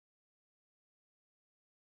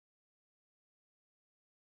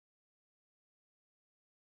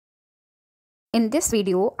In this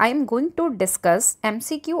video, I am going to discuss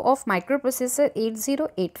MCQ of Microprocessor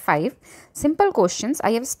 8085. Simple questions.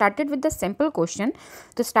 I have started with the simple question.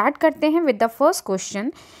 तो start करते हैं with the first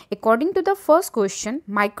question. According to the first question,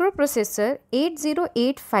 Microprocessor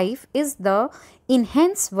 8085 is the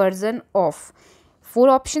enhanced version of. 4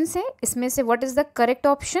 options हैं. इसमें से what is the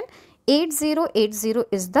correct option? 8080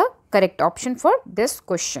 is the correct option for this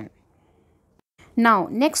question. Now,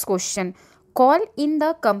 next question. Call in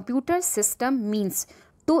the computer system means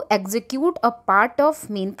to execute a part of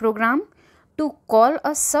main program, to call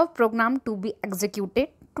a subprogram to be executed,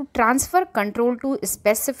 to transfer control to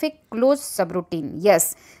specific closed subroutine.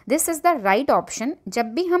 Yes, this is the right option.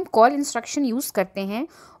 जब भी हम call instruction use करते हैं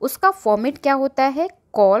उसका format क्या होता है?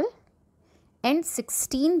 Call and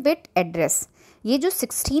 16-bit address. ये जो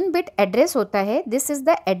 16-bit एड्रेस होता है this is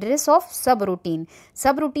the address of सब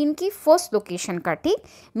रूटीन की फर्स्ट लोकेशन का. ठीक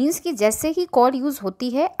मीन्स कि जैसे ही कॉल यूज़ होती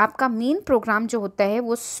है आपका मेन प्रोग्राम जो होता है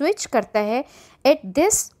वो स्विच करता है एट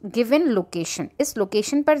दिस गिवन लोकेशन. इस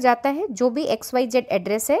लोकेशन पर जाता है जो भी XYZ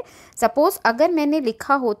एड्रेस है. सपोज अगर मैंने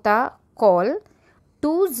लिखा होता कॉल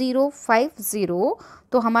 2050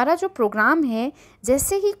 तो हमारा जो प्रोग्राम है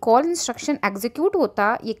जैसे ही कॉल इंस्ट्रक्शन एग्जीक्यूट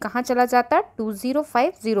होता ये कहाँ चला जाता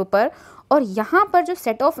 2050 पर, और यहाँ पर जो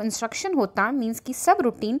सेट ऑफ इंस्ट्रक्शन होता मीन्स कि सब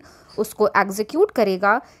रूटीन उसको एग्जीक्यूट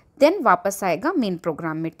करेगा देन वापस आएगा मेन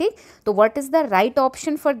प्रोग्राम में. ठीक तो what is the right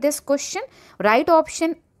option for this question? Right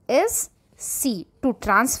option is C, to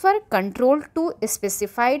transfer control to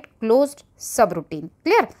specified closed subroutine.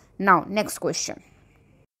 Clear? Now next question.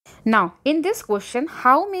 Now in this question,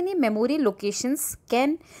 how many memory locations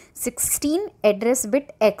can 16 address bit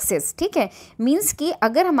access? ठीक है, means कि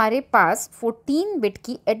अगर हमारे पास 14 bit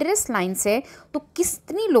की address lines है तो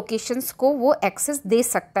कितनी locations को वो एक्सेस दे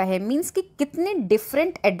सकता है, मीन्स कि कितने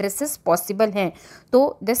डिफरेंट एड्रेसेस पॉसिबल हैं.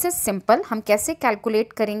 तो दिस इज सिंपल. हम कैसे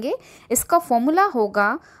कैलकुलेट करेंगे? इसका फॉर्मूला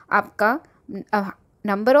होगा आपका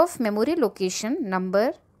number of memory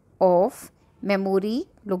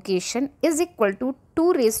location is equal to 2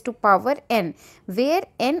 raised to power n, where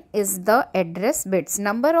n is the address bits,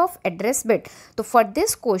 number of address bit. तो for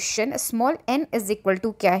this question small n is equal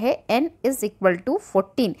to क्या है? n is equal to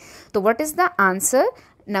 14. तो what is the answer?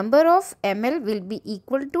 Number of ml will be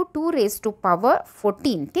equal to 2 raised to power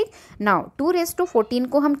 14. ठीक. Now 2 raised to 14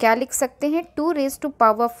 को हम क्या लिख सकते हैं? 2 raised to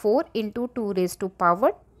power 4 into 2 raised to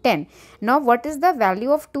power 10. Now what is the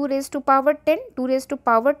value of 2 raised to power 10? 2 raised to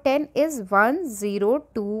power 10 is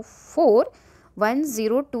 1024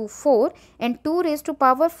 and 2 raised to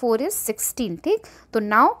power 4 is 16. ठीक तो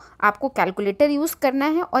now आपको कैलकुलेटर यूज़ करना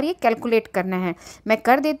है और ये कैलकुलेट करना है. मैं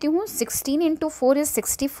कर देती हूँ. 16 इंटू 4 इज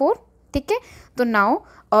 64. ठीक है, तो नाउ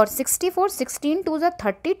और 64 16 टू ज़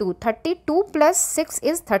 32 प्लस 6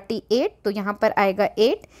 इज़ 38. तो यहाँ पर आएगा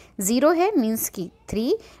 8. 0 है मीन्स की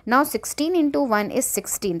 3. Now 16 into 1 is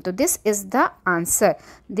 16. तो this is the answer.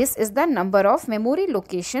 This is the number of memory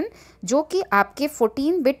location जो कि आपके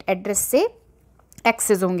 14 बिट एड्रेस से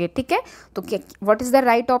एक्सेस होंगे. ठीक है, तो what is the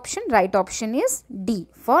right option? Right option is D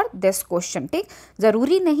for this question. ठीक,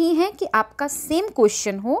 ज़रूरी नहीं है कि आपका सेम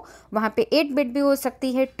क्वेश्चन हो, वहाँ पे 8 बिट भी हो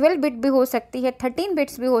सकती है, 12 बिट भी हो सकती है, 13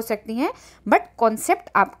 बिट्स भी हो सकती हैं, बट कॉन्सेप्ट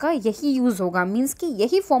आपका यही यूज़ होगा. मीन्स कि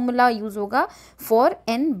यही फॉर्मूला यूज़ होगा for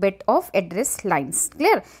n bit of address lines.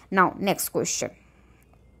 Clear? Now next question.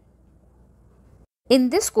 In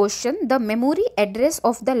this question, the memory address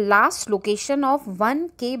of the last location of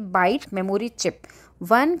 1K byte memory chip.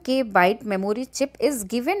 1K byte memory chip is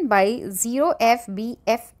given by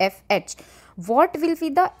 0FBFFH. What will be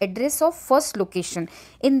the address of first location?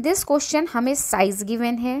 In this question हमें size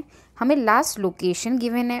given है, हमें last location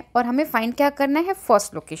given है और हमें find क्या करना है?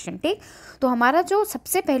 First location. ठीक, तो हमारा जो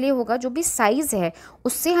सबसे पहले होगा जो भी साइज़ है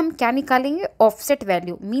उससे हम क्या निकालेंगे? Offset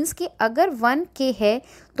value. मीन्स कि अगर 1K है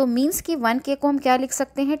तो मीन्स कि 1K को हम क्या लिख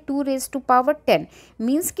सकते हैं? 2 raised to power 10.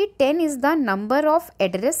 मीन्स कि 10 is the number of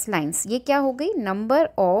address lines. ये क्या हो गई? नंबर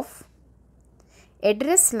ऑफ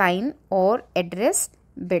एड्रेस लाइन और एड्रेस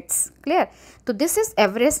बिट्स. क्लियर? तो this is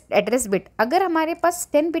average address bit. अगर हमारे पास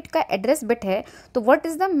 10 बिट का एड्रेस बिट है तो what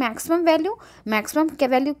is the maximum value? Maximum क्या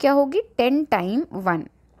वैल्यू क्या होगी? 10 टाइम 1.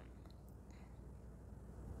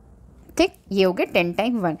 ठीक, ये हो गया 10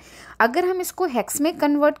 टाइम 1. अगर हम इसको हेक्स में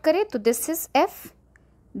कन्वर्ट करें तो दिस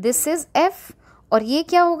इज F और ये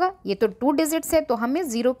क्या होगा? ये तो 2 डिजिट्स है तो हमें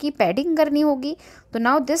 0 की पैडिंग करनी होगी. तो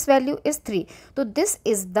नाउ दिस वैल्यू इज 3. तो this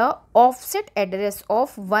is the offset address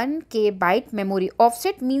of 1K bite memory.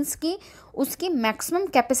 Offset means कि उसकी मैक्सिमम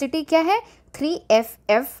कैपेसिटी क्या है?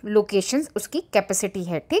 3FF लोकेशंस उसकी कैपेसिटी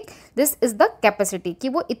है. ठीक, दिस इज द कैपेसिटी कि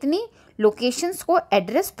वो इतनी लोकेशंस को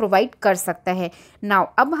एड्रेस प्रोवाइड कर सकता है. नाउ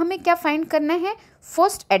अब हमें क्या फाइंड करना है?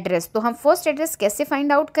 First address. तो हम फर्स्ट एड्रेस कैसे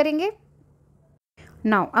फाइंड आउट करेंगे?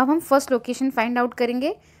 नाउ अब हम फर्स्ट लोकेशन फाइंड आउट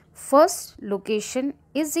करेंगे. First location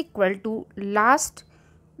is equal to last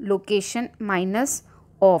location minus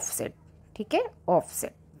offset. ठीक है,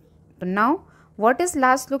 ऑफसेट. तो now what is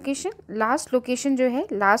last location? Last location जो है,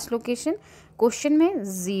 लास्ट लोकेशन क्वेश्चन में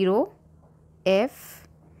 0 F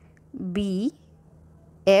B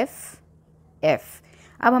F F.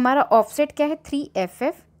 अब हमारा ऑफसेट क्या है?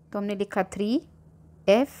 3FF. तो हमने लिखा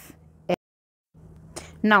 3F.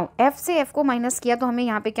 नाउ F से F को माइनस किया तो हमें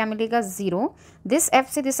यहाँ पे क्या मिलेगा? 0. दिस F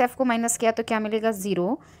से दिस F को माइनस किया तो क्या मिलेगा?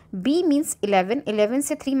 0. B means 11. 11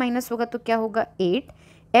 से 3 माइनस होगा तो क्या होगा? 8.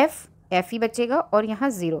 F ही बचेगा और यहाँ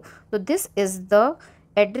 0. तो this is the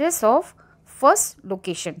address of first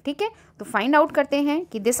location. ठीक है, तो फाइंड आउट करते हैं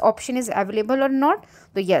कि दिस ऑप्शन इज अवेलेबल और नॉट.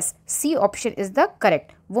 तो yes, C option is the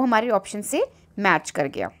correct. वो हमारे ऑप्शन से मैच कर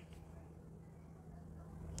गया.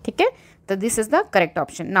 ठीक है, तो this is the correct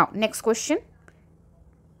option. Now next question.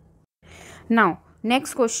 Now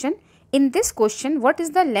next question. In this question what is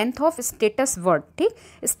the length of status word? ठीक,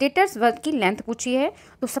 स्टेटस वर्ड की लेंथ पूछी है.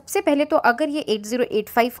 तो सबसे पहले तो अगर ये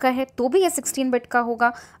 8085 का है तो भी ये 16 बिट का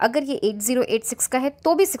होगा. अगर ये 8086 का है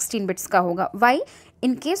तो भी 16 बिट्स का होगा. वाई?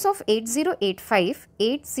 इन केस ऑफ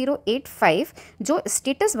 8085 जो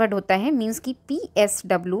स्टेटस वर्ड होता है मीन्स की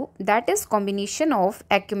PSW, that is combination of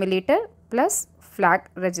accumulator plus flag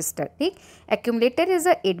register. ठीक, accumulator is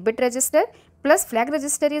a 8 bit register plus flag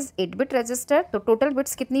register is 8 bit register. तो टोटल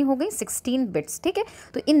बिट्स कितनी हो गई? 16 बिट्स. ठीक है,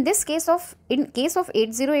 तो in case of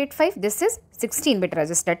 8085 this is 16 bit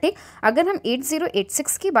register. ठीक, अगर हम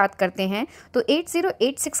 8086 की बात करते हैं तो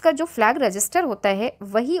 8086 का जो फ्लैग रजिस्टर होता है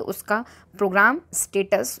वही उसका प्रोग्राम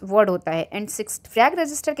स्टेटस वर्ड होता है. एंड फ्लैग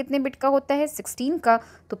रजिस्टर कितने बिट का होता है? 16 का.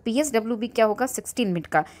 तो PSW भी क्या होगा? 16 बिट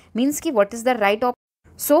का. मीन्स की what is the right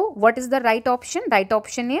option? So what is the right option? Right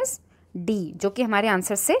option is D, जो कि हमारे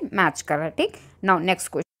आंसर से मैच कर रहा है. ठीक, नाउ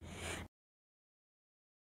नेक्स्ट क्वेश्चन.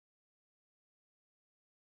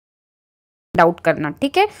 डाउट करना.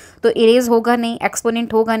 ठीक है, तो इरेज होगा नहीं,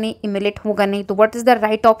 एक्सपोनेंट होगा नहीं, इम्यूलेट होगा नहीं. तो what is the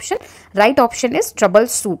right option? Right option is trouble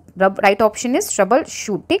shoot. Right option is trouble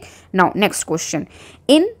shoot. ठीक, now next question.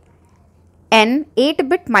 In an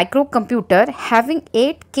 8-bit microcomputer having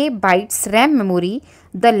 8K bytes RAM memory,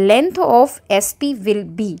 the length of SP will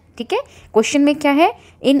be. ठीक है, question में क्या है?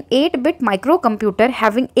 इन 8-bit microcomputer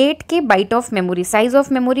having 8K byte of memory, size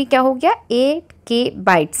of memory क्या हो गया? 8K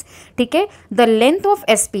bytes. ठीक है, द लेंथ ऑफ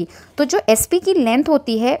SP. तो जो SP की लेंथ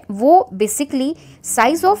होती है वो बेसिकली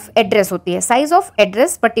साइज ऑफ एड्रेस होती है, साइज ऑफ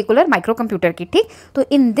एड्रेस पर्टिकुलर माइक्रोकम्प्यूटर की. ठीक, तो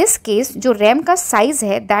इन दिस केस जो रैम का साइज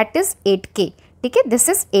है दैट इज 8K. ठीक है, दिस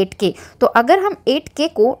इज 8K. तो अगर हम 8K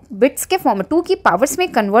को बिट्स के फॉर्म 2 की पावर्स में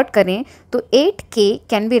कन्वर्ट करें तो 8K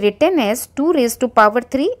can be written as 2 raise to power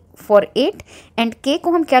 3 for 8 and K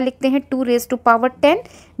को हम क्या लिखते हैं? 2 रेज टू पावर 10.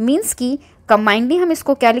 मीन्स की कंबाइंडली हम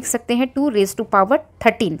इसको क्या लिख सकते हैं? 2 रेज टू पावर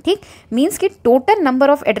 13. ठीक, मीन्स की total number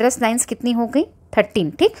of address lines कितनी हो गई?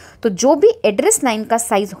 13. ठीक, तो जो भी एड्रेस लाइन का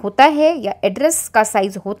साइज होता है या एड्रेस का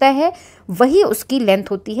साइज होता है वही उसकी लेंथ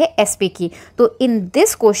होती है SP की. तो इन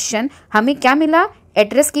दिस क्वेश्चन हमें क्या मिला?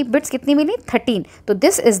 एड्रेस की बिट्स कितनी मिली? 13. तो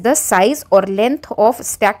दिस इज द साइज और लेंथ ऑफ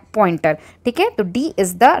स्टैक पॉइंटर. ठीक है, तो D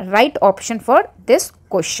is the right option for this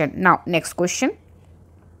question. Now next question.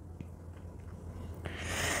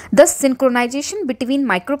 The synchronization between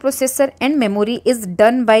microprocessor and memory is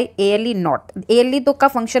done by ALE not. ALE तो का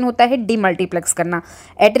function होता है डीमल्टीप्लेक्स करना,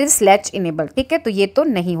 address latch enable. ठीक है, तो ये तो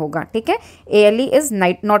नहीं होगा. ठीक है, ALE is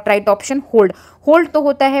not right option. Hold तो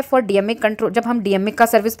होता है फॉर DMA कंट्रोल. जब हम DMA का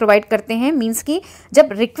सर्विस प्रोवाइड करते हैं मीन्स की जब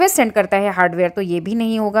रिक्वेस्ट सेंड करता है हार्डवेयर तो ये भी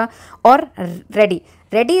नहीं होगा. और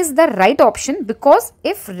ready is the right option because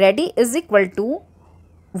if ready is equal to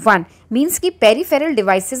 1 means की peripheral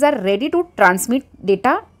devices are ready to transmit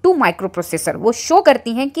data to microprocessor. वो शो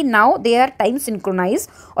करती हैं कि now they are time synchronise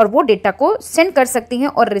और वो डेटा को सेंड कर सकती हैं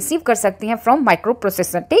और रिसीव कर सकती हैं फ्रॉम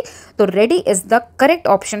माइक्रोप्रोसेसर. ठीक, तो ready is the correct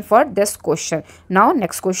option for this question. Now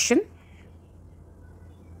next question.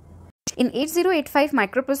 In 8085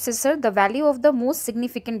 microprocessor, the value of the most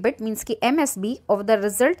significant bit means कि MSB of the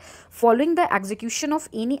result following the execution of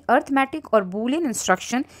any arithmetic or boolean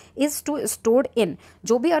instruction is to stored in.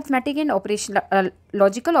 जो भी arithmetic and operation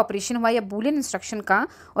logical operation हुआ या Boolean instruction का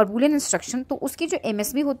और Boolean instruction तो उसकी जो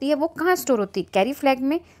MSB होती है वो कहाँ स्टोर होती है? कैरी फ्लैग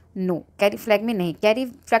में? नो, कैरी फ्लैग में नहीं. कैरी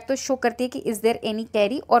फ्लैग तो शो करती है कि इज देयर एनी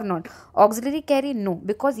कैरी और not. Auxiliary carry? No,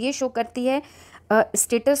 because ये शो करती है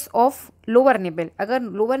स्टेटस ऑफ लोअर निबल, अगर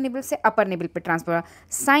लोअर निबल से अपर निबल पे ट्रांसफर हुआ.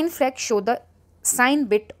 Sign flag show the sign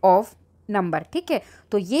bit of number. ठीक है,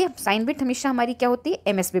 तो ये साइन बिट हमेशा हमारी क्या होती है?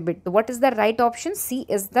 MSB bit. तो what is the right option? C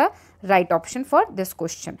is the right option for this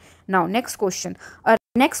question. Now next question.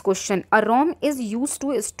 Next question, a ROM is used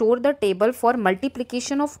to store the table for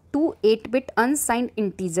multiplication of two 8-bit unsigned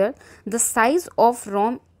integer. The size of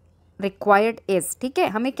ROM required is, ठीक है,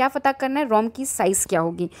 हमें क्या पता करना है, रोम की size क्या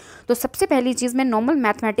होगी। तो सबसे पहली चीज़, मैं नॉर्मल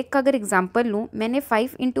मैथमेटिक का अगर एग्जांपल लूँ, मैंने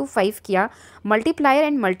 5 × 5 किया, मल्टीप्लायर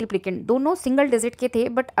एंड मल्टीप्लिकेंट दोनों सिंगल डिजिट के थे,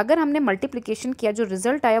 बट अगर हमने मल्टीप्लिकेशन किया जो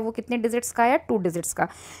रिजल्ट आया वो कितने डिजिट्स का आया, 2 डिजिट्स का।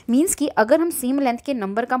 मीन्स कि अगर हम सेम लेंथ के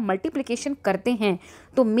नंबर का मल्टीप्लिकेशन करते हैं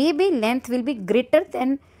तो may be length will be greater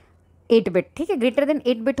than 8 bit, ठीक है, ग्रेटर देन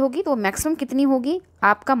 8 बिट होगी। तो मैक्सिमम कितनी होगी,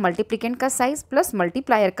 आपका मल्टीप्लिकेंट का साइज प्लस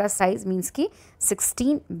मल्टीप्लायर का साइज, मीन्स की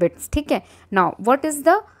 16 बिट्स, ठीक है। Now what is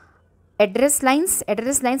the address lines,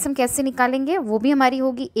 address lines हम कैसे निकालेंगे, वो भी हमारी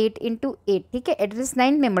होगी 8 × 8, ठीक है। एड्रेस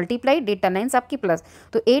लाइन में मल्टीप्लाई, डेटा लाइंस आपकी प्लस,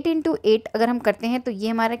 तो 8 × 8 अगर हम करते हैं तो ये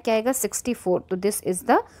हमारा क्या आएगा 64। तो this is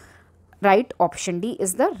the right option, D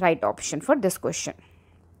is the right option for this question.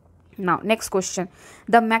 Now next question,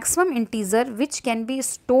 the maximum integer which can be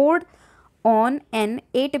stored on an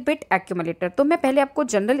 8-बिट accumulator. तो मैं पहले आपको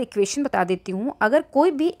जनरल इक्वेशन बता देती हूँ। अगर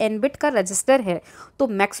कोई भी n बिट का रजिस्टर है तो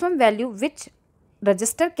maximum value which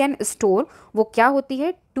register can store वो क्या होती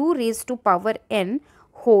है, 2n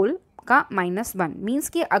होल का -1। मीन्स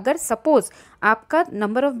कि अगर सपोज आपका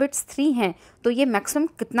नंबर ऑफ बिट्स 3 हैं तो ये मैक्सिमम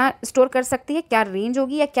कितना स्टोर कर सकती है, क्या रेंज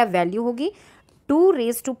होगी या क्या वैल्यू होगी,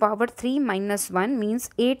 2⁻³ - 1 मीन्स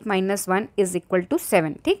 8 - 1 इज इक्वल टू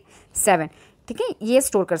 7, ठीक, 7, ठीक है, ये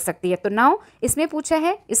स्टोर कर सकती है। तो नाउ इसमें पूछा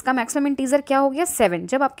है इसका मैक्सिमम इंटीजर क्या हो गया 7,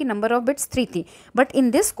 जब आपकी नंबर ऑफ बिट्स 3 थी। बट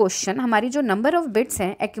इन दिस क्वेश्चन हमारी जो नंबर ऑफ बिट्स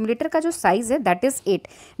हैं, एक्यूमुलेटर का जो साइज है दैट इज 8,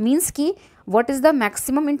 मीन्स की what is the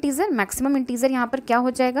maximum integer, maximum integer यहाँ पर क्या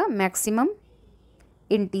हो जाएगा, maximum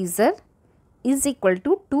integer is equal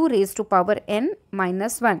to 2n -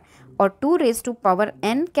 1, और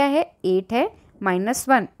 2n क्या है, 8 है,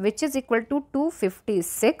 -1 which is equal to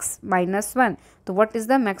 256 - 1. तो what is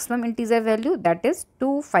the maximum integer value, that is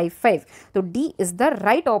 255. तो D is the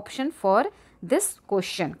right option for this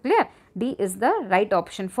question. Clear? D is the right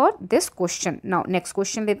option for this question. Now next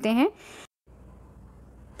question लेते हैं।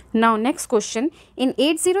 Now next question, in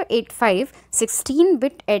 8085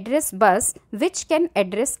 16-bit address bus which can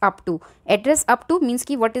address up to, address up to means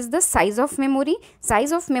कि what is the size of memory,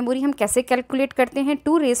 size of memory हम कैसे calculate करते हैं,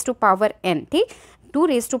 2n, ठीक,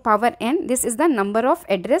 2n, this is the number of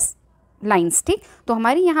address lines, ठीक। तो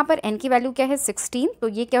हमारी यहाँ पर n की वैल्यू क्या है 16, तो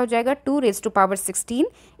ये क्या हो जाएगा 2⁻16।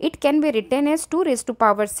 It can be written as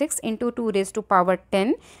 2⁻6 ×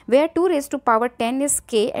 2⁻10 where 2⁻10 is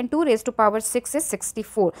k and 2⁻6 is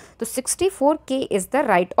 64। तो 64k is the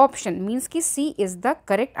right option, means कि C is the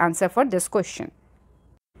correct answer for this question.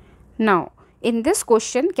 Now in this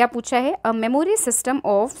question क्या पूछा है, a memory system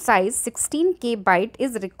of size 16k bite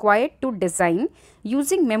is required to design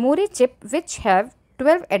using memory chip which have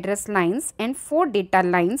 12 address lines and 4 data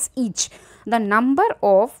lines each. The number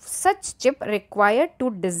of such chip required to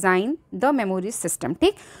design the memory system,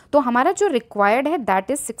 ठीक। तो हमारा जो required है that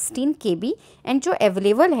is 16 KB and जो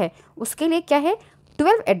available है उसके लिए क्या है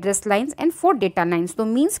 12 address lines and 4 data lines। तो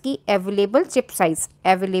means कि available chip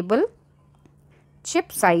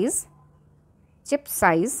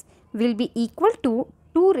size will be equal to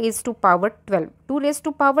 2⁻12,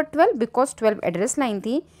 2⁻12 because 12 address line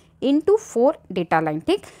थी into 4 data line,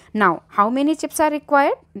 ठीक। now how many chips are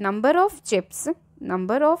required, number of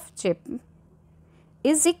chip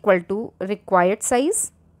is equal to required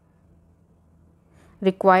size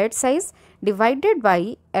divided by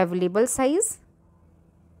available size,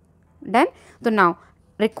 done। तो now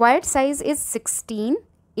required size is 16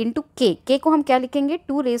 into k को हम क्या लिखेंगे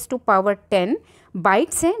 2⁻10,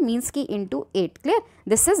 bytes है means की into 8, clear,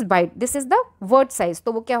 this is bite, this is the word size,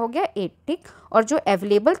 तो वो क्या हो गया 8, ठीक। और जो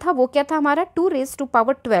अवेलेबल था वो क्या था हमारा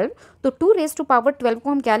 2⁻12, तो 2⁻12 को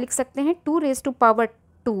हम क्या लिख सकते हैं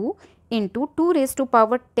 2⁻2 इंटू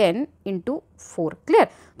 2⁻10 इंटू 4, क्लियर।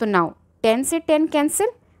 तो नाउ 10 से 10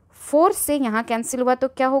 कैंसिल, 4 से यहाँ कैंसिल हुआ तो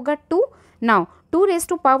क्या होगा 2, now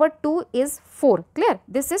 2⁻2 is 4, clear,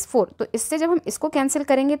 this is 4, तो इससे जब हम इसको कैंसिल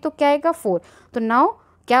करेंगे तो क्या आएगा 4। तो नाउ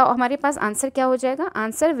क्या हमारे पास आंसर क्या हो जाएगा,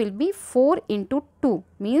 answer will be 4 × 2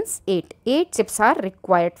 means 8 chips are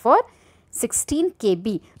required for 16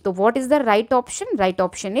 KB। तो what is the right option, right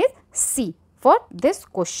option is C for this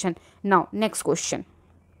question. Now next question,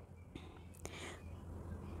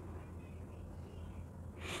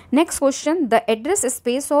 next question, the address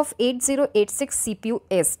space of 8086 CPU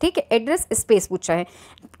is, ठीक है, address space पूछा है।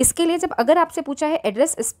 इसके लिए जब अगर आपसे पूछा है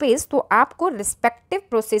एड्रेस स्पेस तो आपको रिस्पेक्टिव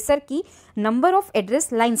प्रोसेसर की नंबर ऑफ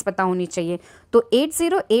एड्रेस लाइंस पता होनी चाहिए। तो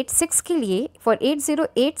 8086 के लिए for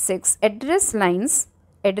 8086 address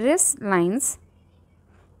lines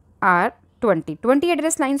are 20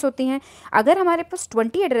 address lines होती हैं। अगर हमारे पास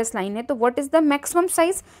 20 एड्रेस लाइन है तो what is the maximum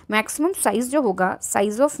size? Maximum size जो होगा,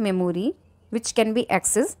 size of memory which can be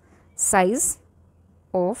access, size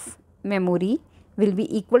of memory will be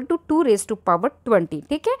equal to 2 raise to power 20,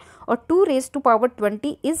 ठीक है। और 2 raise to power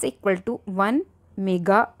 20 is equal to 1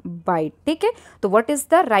 megabyte, ठीक है। तो what is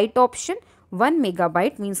the right option? 1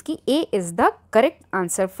 megabyte means कि ए is the correct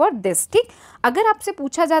answer for this, ठीक। अगर आपसे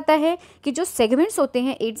पूछा जाता है कि जो सेगमेंट्स होते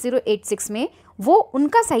हैं 8086 में वो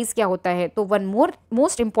उनका साइज क्या होता है, तो वन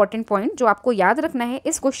मोस्ट इंपॉर्टेंट पॉइंट जो आपको याद रखना है,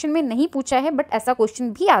 इस क्वेश्चन में नहीं पूछा है बट ऐसा क्वेश्चन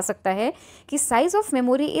भी आ सकता है कि size of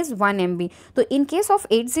memory is 1 MB। तो इन केस ऑफ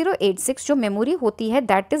 8086 जो मेमोरी होती है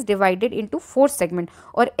that is divided into 4 segment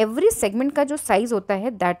और एवरी सेगमेंट का जो साइज होता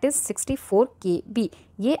है दैट इज 64 KB।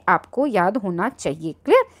 ये आपको याद होना चाहिए।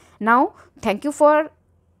 Clear? Now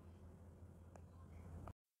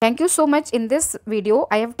thank you so much. In this video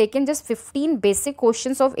I have taken just 15 basic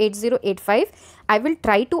questions of 8085. I will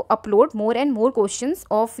try to upload more and more questions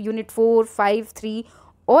of unit 4, 5, 3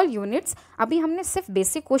 all units. अभी हमने सिर्फ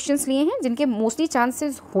basic questions लिए हैं जिनके mostly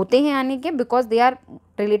chances होते हैं आने के, because they are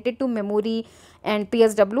related to memory and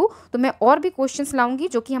PSW। तो मैं और भी क्वेश्चंस लाऊंगी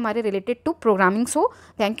जो कि हमारे रिलेटेड टू प्रोग्रामिंग्स हो।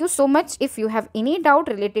 Thank you so much. If you have any doubt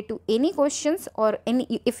related to any questions और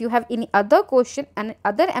if you have any other question and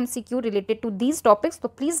other MCQ related to these topics, तो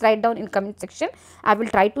please write down in comment section. I will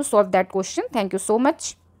try to solve that question. Thank you so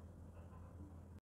much.